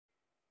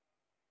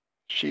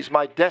She's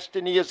My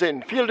Destiny is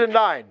in. Field in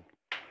line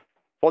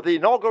for the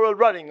inaugural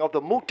running of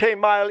the Mouttet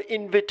Mile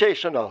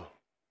Invitational.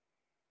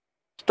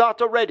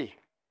 Starter ready.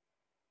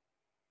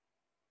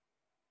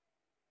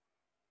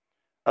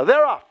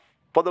 They're off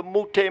for the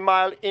Mouttet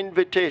Mile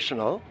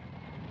Invitational.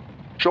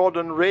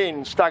 Jordan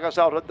Rain staggers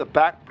out at the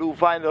back. Blue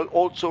Vinyl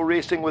also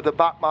racing with the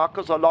back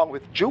markers along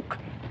with Duke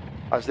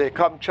as they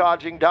come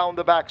charging down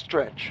the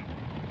backstretch.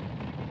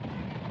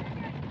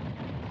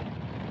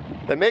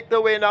 They make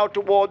their way now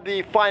toward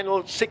the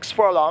final 6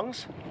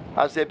 furlongs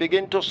as they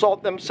begin to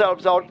sort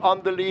themselves out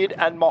on the lead,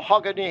 and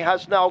Mahogany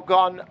has now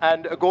gone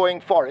and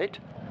going for it.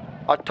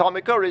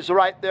 Atomica is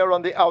right there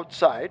on the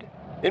outside.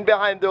 In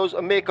behind those,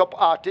 a makeup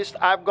artist.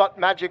 I've got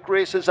Magic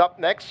Races up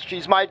next.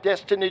 She's My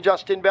Destiny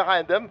just in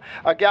behind them.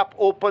 A gap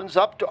opens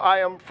up to I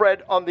Am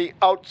Fred on the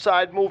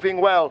outside,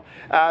 moving well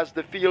as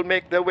the field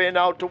make their way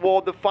now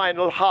toward the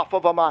final half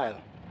of a mile.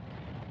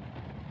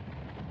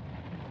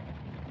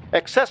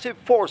 Excessive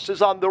Force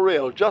is on the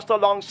rail, just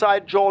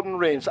alongside Jordan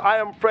Rains. I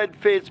Am Fred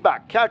fades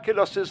back.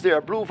 Calculus is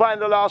there. Blue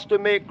Vinyl asked to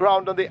make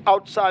ground on the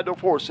outside of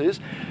horses.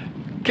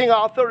 King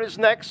Arthur is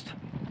next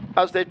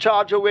as they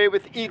charge away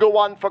with Eagle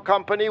One for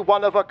company.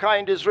 One of a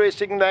Kind is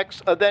racing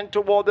next. Then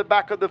toward the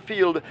back of the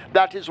field,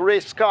 that is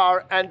Race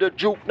Car and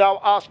Duke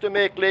now asked to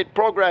make late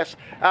progress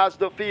as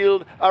the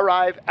field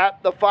arrive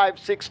at the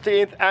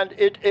 5/16th, and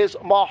it is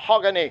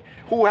Mahogany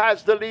who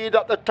has the lead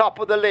at the top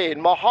of the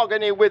lane.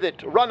 Mahogany with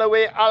it.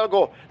 Runaway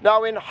Algo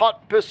now in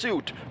hot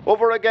pursuit.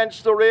 Over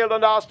against the rail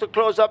and asked to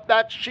close up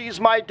that She's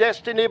My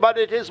Destiny, but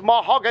it is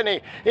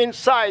Mahogany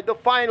inside the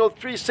final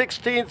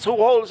 3/16 who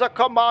holds a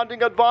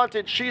commanding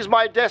advantage. She's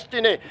My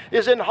Destiny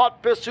is in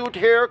hot pursuit.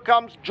 Here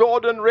comes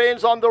Jordan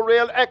Rains on the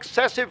rail.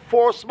 Excessive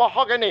Force,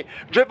 Mahogany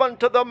driven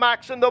to the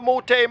max in the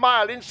Mouttet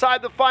Mile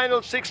inside the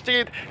final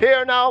 16th.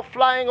 Here now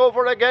flying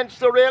over against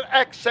the rail.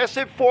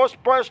 Excessive Force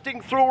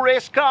bursting through.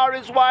 Race Car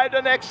is wide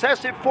and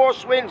Excessive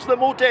Force wins the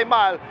Mouttet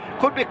Mile.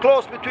 Could be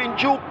close between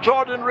Duke,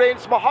 Jordan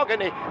Rains,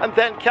 Mahogany and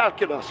then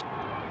Calculus.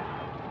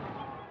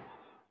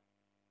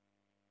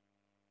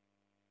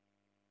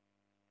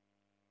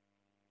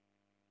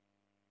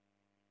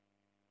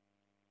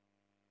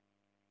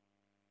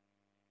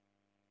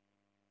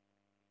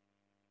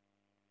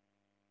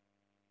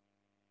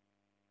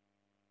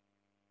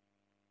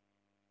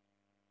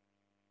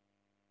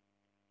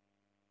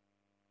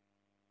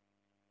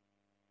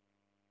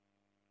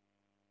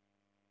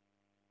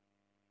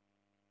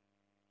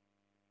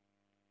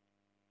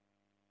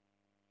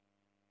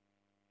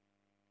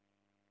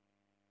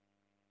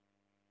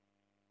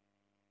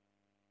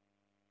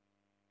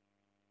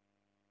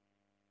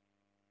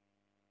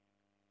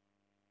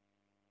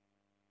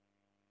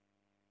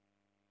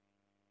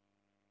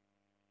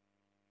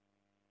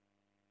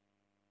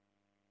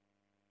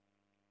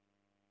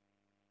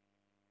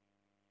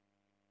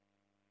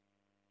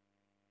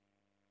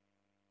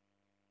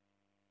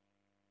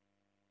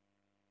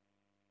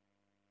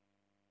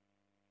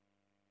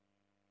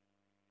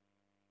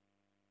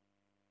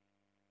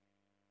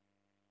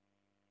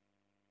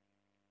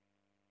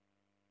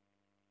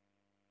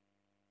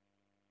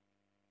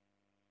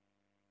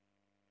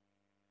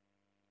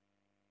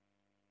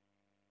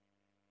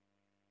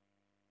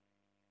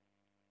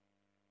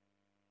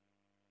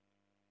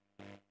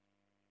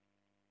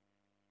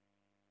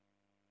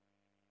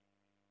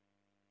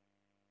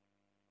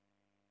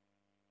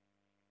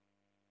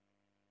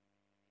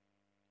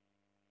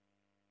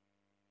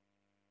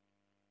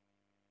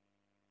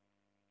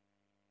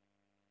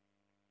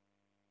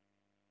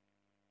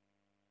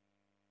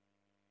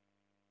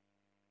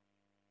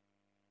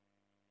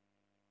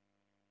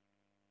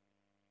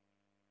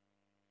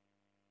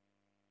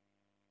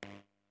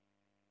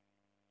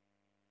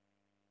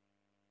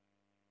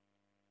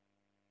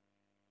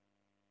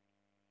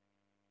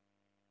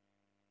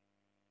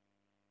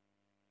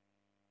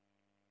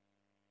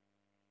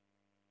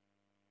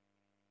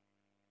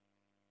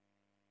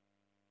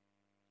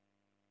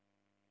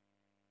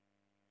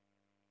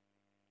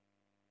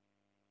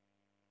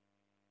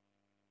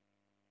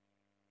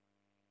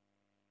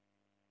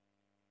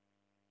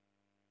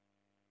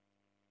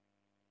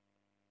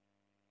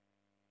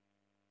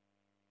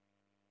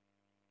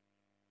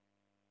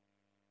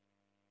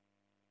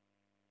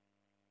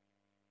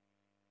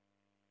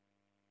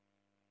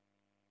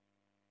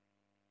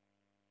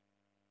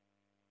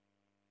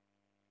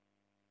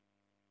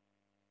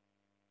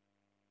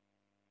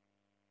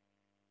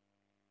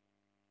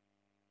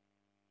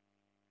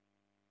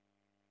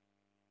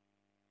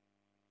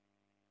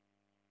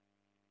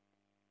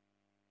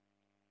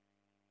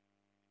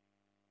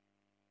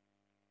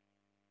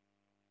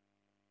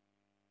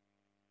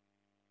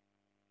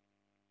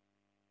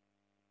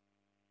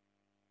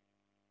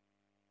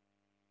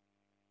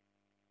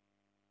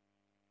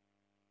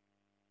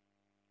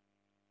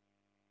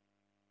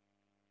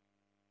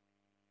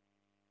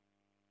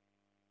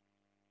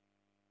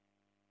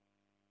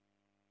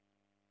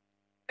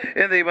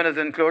 In the winners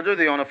enclosure,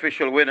 the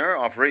unofficial winner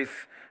of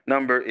race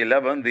number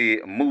 11,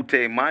 the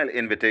Mouttet Mile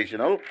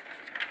Invitational,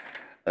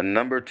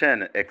 number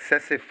 10,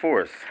 Excessive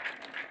Force,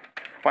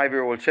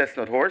 5-year-old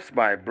chestnut horse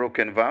by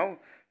Broken Vow,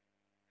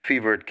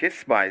 Fevered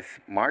Kiss by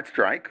Smart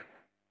Strike,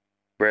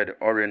 bred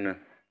Orin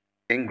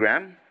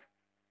Ingram,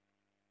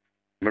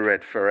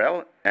 Meret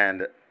Farrell,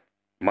 and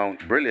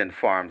Mount Brilliant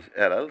Farms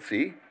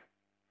LLC,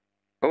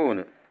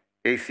 own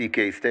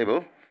ACK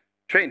Stable,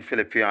 trained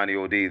Philip Fiani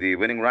OD, the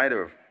winning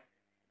rider,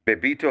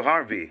 Bebito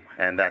Harvey,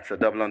 and that's a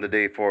double on the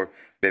day for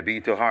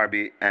Bebito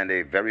Harvey and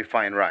a very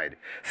fine ride.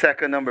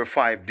 Second, number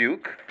 5,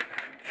 Duke.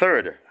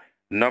 Third,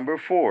 number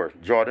 4,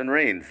 Jordan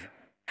Rains.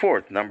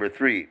 Fourth, number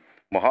 3,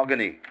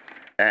 Mahogany.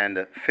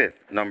 And fifth,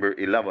 number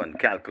 11,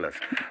 Calculus.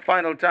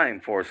 Final time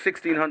for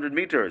 1,600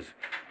 meters,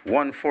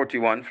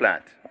 1:41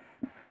 flat.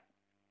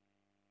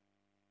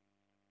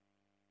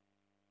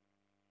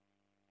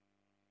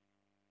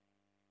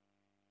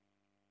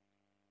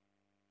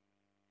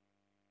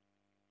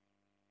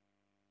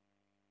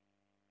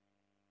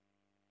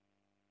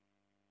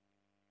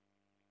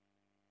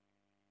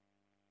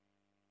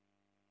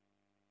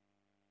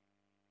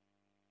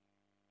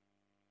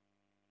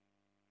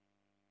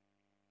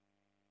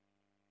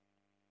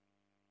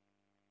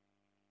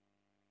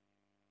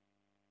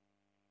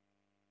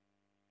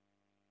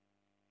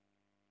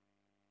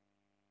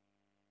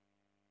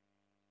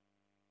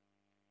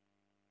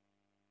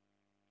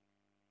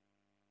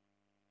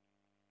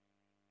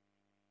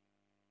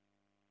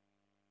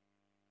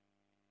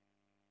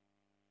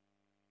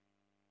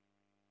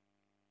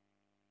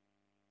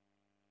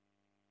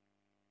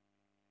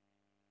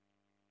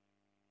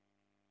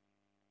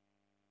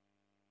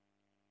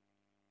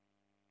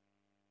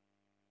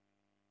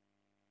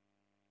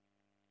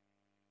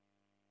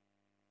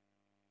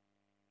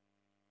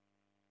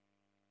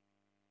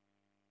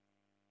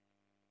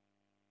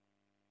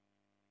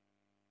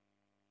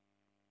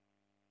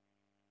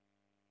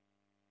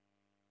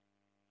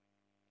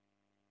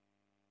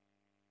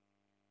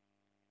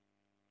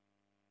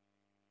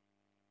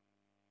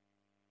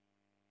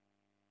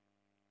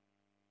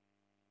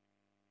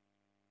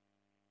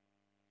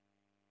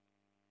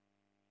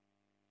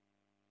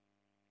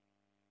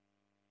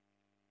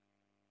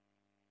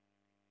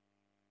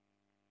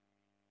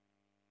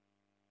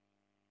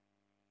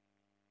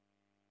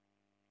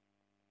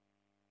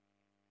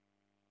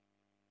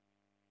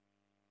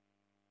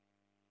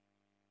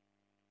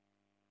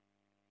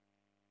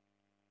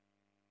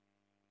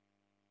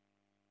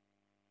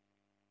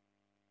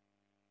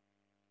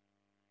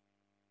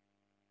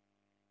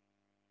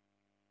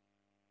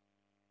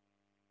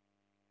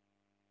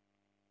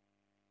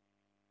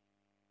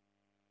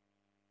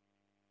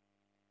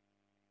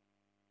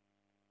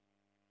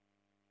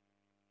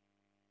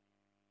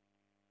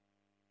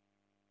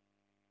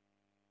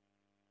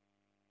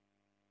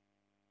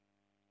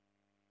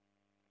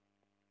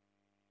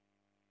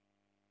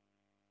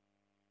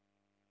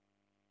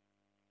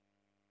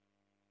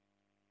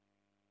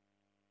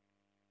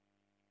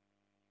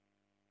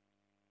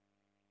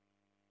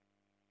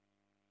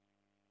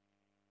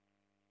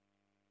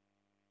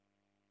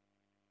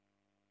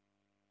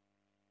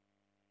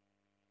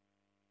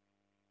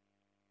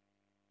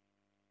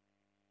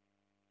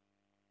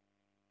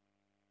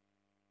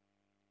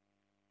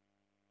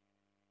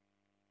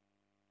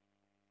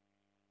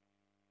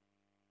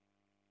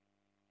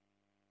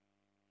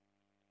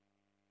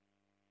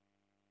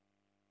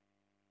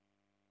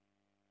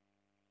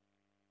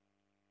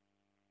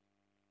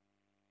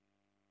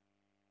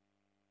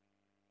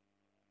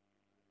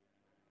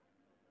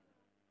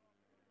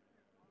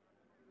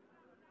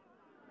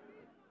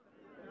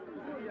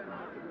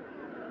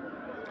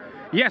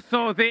 Yes,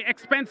 so the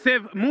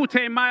expensive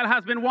Mouttet Mile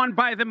has been won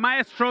by the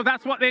maestro.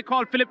 That's what they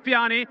call Philip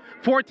Fiani,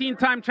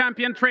 14-time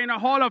champion trainer,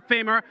 Hall of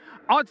Famer.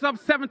 Odds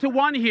of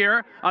 7-1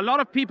 here. A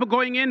lot of people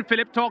going in.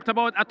 Philip talked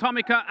about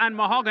Atomica and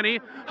Mahogany.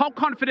 How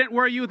confident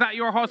were you that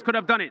your horse could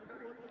have done it?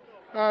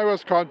 I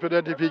was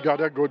confident if he got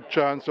a good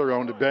chance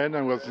around the bend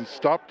and wasn't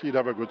stopped, he'd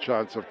have a good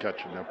chance of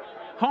catching him.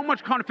 How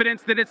much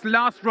confidence did its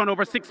last run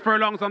over 6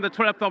 furlongs on the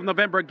 12th of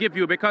November give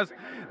you? Because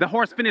the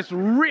horse finished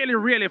really,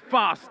 really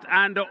fast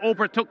and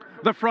overtook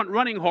the front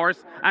running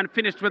horse and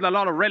finished with a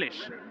lot of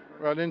relish.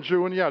 Well, in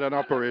June, he had an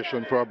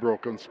operation for a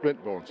broken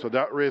splint bone. So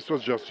that race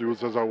was just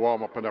used as a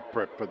warm-up and a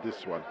prep for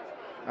this one.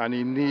 And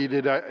he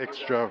needed an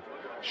extra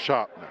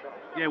sharpener.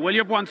 Yeah, well,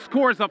 you've won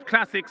scores of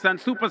classics and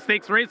super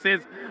stakes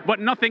races, but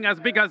nothing as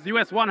big as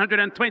US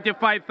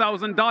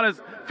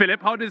 $125,000.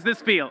 Philip, how does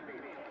this feel?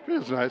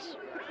 Feels nice.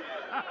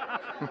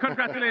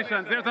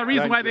 Congratulations. There's a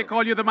reason why they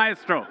call you the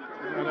maestro.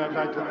 And I'd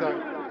like to thank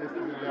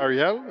Mr.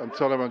 Ariel and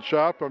Solomon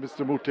Sharp and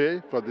Mr.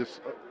 Mouttet for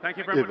this Thank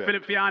you very much,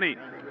 Philip Fiani.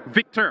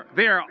 Victor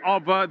there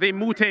of the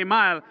Mouttet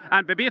Mile.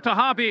 And Bebito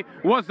Harvey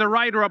was the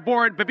rider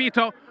aboard.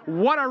 Bebito,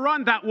 what a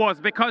run that was,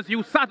 because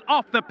you sat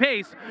off the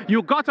pace.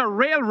 You got a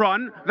rail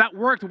run that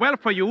worked well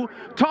for you.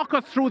 Talk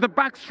us through the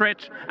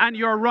backstretch and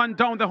your run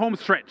down the home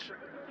stretch.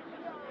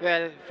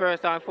 Well,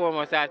 first and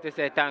foremost, I have to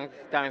say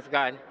thanks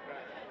God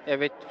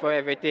for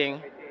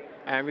everything.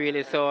 I'm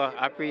really so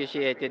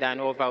appreciated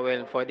and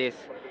overwhelmed for this.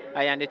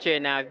 I and the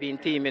trainer have been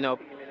teaming up,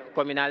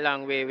 coming a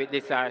long way with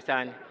this horse.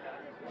 And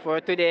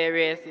for today's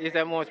race, it's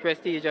the most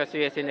prestigious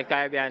race in the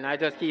Caribbean. I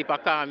just keep a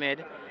calm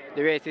head.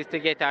 The race is to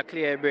get a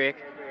clear break.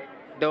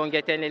 don't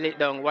get any lit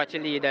down, watch the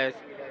leaders,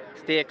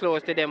 stay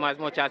close to them as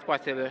much as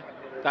possible,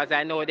 because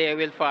I know they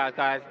will fall,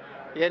 because,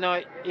 you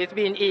know, it's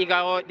been eager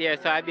out there,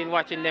 so I've been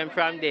watching them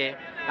from there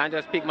and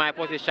just pick my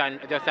position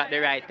just at the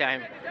right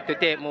time to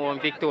take me home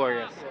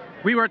victorious.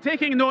 We were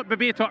taking note,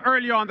 Bebeto,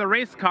 earlier on the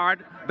race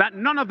card that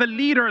none of the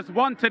leaders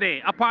won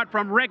today, apart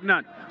from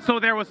Regnant. So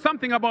there was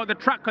something about the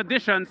track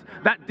conditions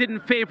that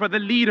didn't favor the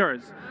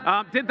leaders.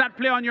 Did that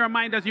play on your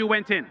mind as you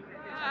went in?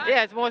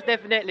 Yes, most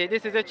definitely.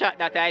 This is a track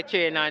that I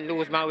train and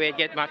lose my weight,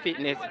 get my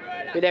fitness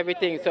with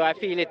everything. So I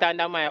feel it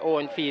under my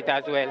own feet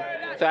as well.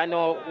 So I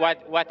know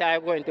what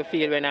I'm going to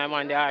feel when I'm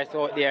on the horse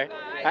out there.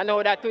 I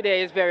know that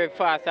today is very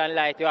fast and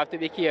light. You have to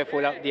be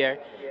careful up there.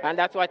 And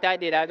that's what I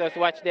did. I just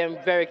watched them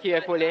very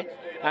carefully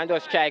and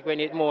just strike when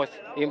it's most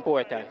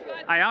important.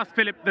 I asked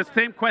Philip the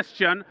same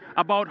question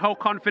about how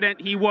confident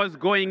he was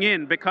going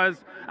in,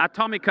 because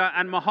Atomica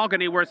and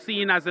Mahogany were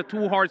seen as the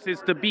two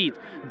horses to beat.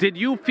 Did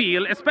you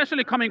feel,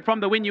 especially coming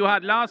from the win you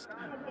had last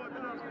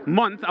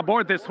month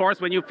aboard this horse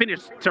when you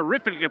finished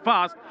terrifically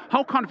fast,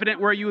 how confident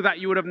were you that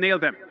you would have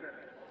nailed them?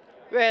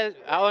 Well,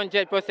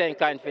 100%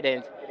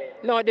 confident.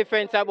 No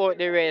difference about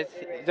the race,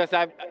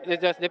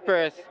 it's just the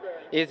purse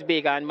is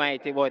big and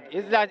mighty, but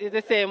it's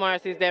the same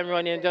horse as them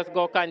running. Just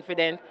go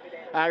confident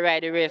and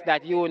ride the race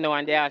that you know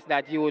and the horse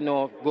that you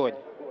know good.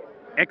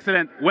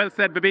 Excellent. Well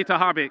said, Bebeto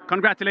Harvey.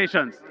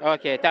 Congratulations.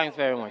 Okay, thanks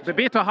very much.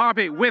 Bebeto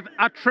Harvey with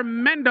a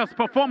tremendous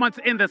performance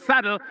in the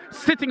saddle,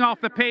 sitting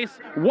off the pace,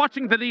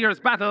 watching the leaders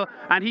battle,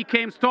 and he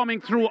came storming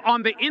through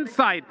on the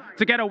inside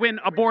to get a win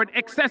aboard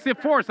Excessive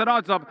Force at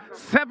odds of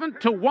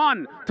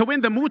 7-1 to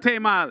win the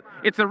Mouttet Mile.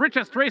 It's the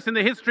richest race in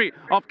the history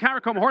of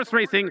CARICOM horse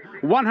racing,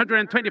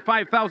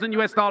 $125,000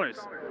 US.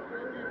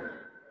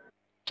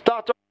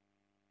 Start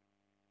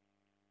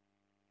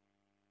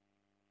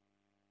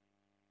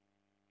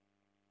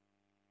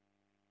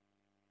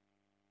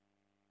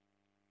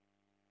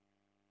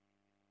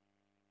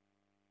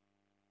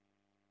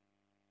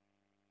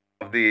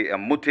the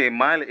Mouttet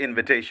Mile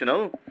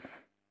Invitational.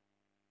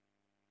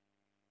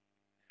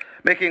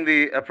 Making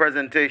the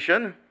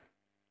presentation,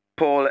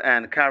 Paul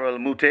and Carol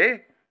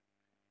Mouttet,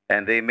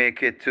 and they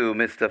make it to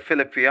Mr.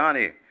 Philip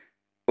Fiani,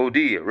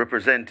 OD,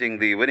 representing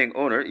the winning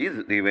owner.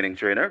 He's the winning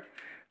trainer,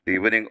 the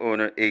winning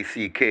owner,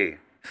 ACK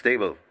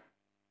Stable.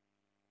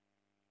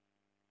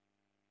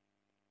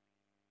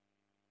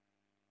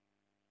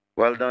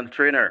 Well done,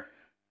 trainer.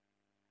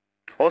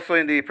 Also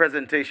in the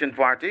presentation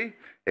party,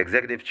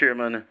 Executive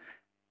Chairman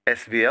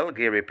SVL,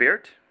 Gary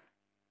Peart.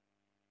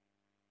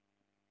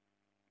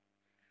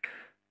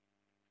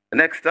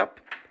 Next up,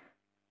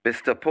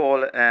 Mr.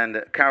 Paul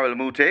and Carol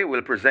Mouttet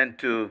will present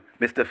to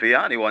Mr.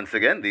 Fiani once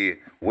again, the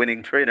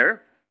winning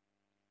trainer.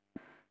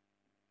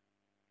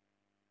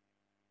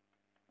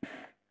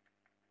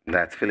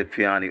 That's Philip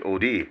Fiani,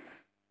 OD,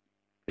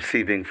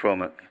 receiving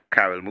from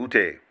Carol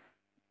Mouttet.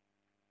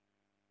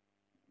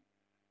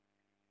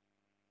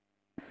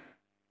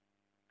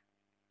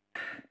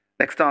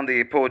 Next on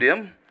the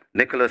podium,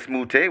 Nicholas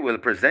Mouttet will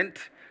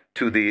present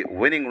to the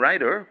winning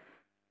rider,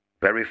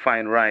 very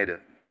fine ride,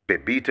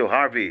 Bebeto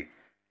Harvey,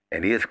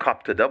 and he has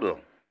copped a double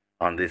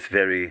on this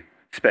very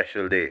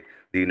special day,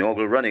 the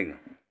inaugural running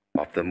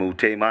of the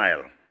Mouttet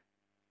Mile.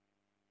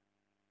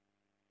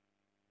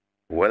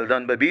 Well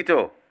done,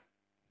 Bebeto.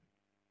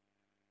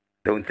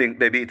 Don't think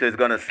Bebeto is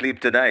going to sleep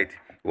tonight.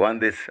 Won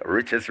this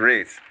richest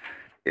race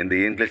in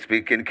the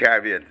English-speaking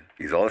Caribbean.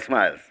 He's all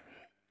smiles.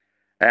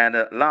 And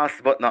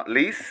last but not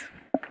least,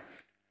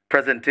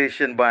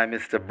 presentation by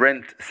Mr.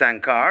 Brent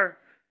Sankar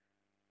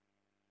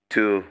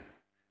to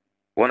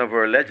one of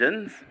our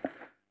legends,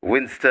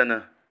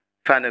 Winston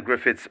Fanner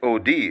Griffiths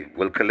OD,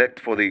 will collect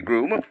for the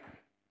groom.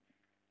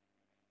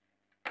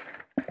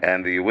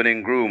 And the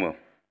winning groom,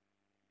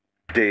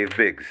 Dave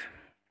Biggs.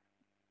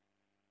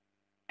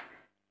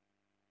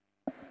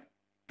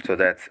 So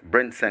that's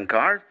Brent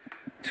Sankar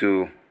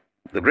to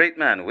the great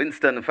man,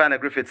 Winston Fanner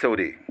Griffiths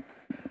OD.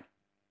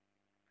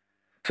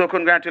 So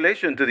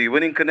congratulations to the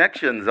winning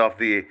connections of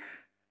the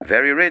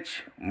very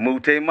rich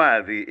Mouttet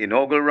Mile, the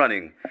inaugural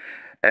running.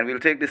 And we'll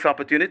take this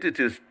opportunity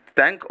to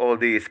thank all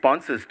the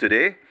sponsors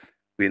today.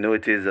 We know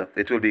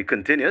it will be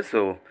continuous,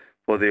 so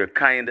for their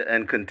kind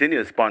and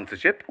continuous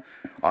sponsorship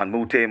on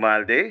Mouttet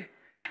Mile Day.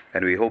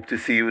 And we hope to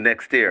see you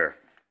next year.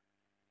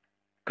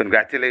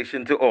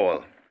 Congratulations to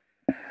all.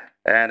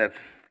 And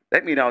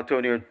let me now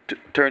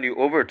turn you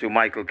over to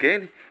Michael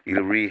Kane.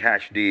 He'll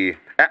rehash the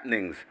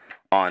happenings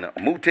on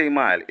Mouttet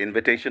Mile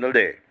Invitational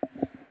Day.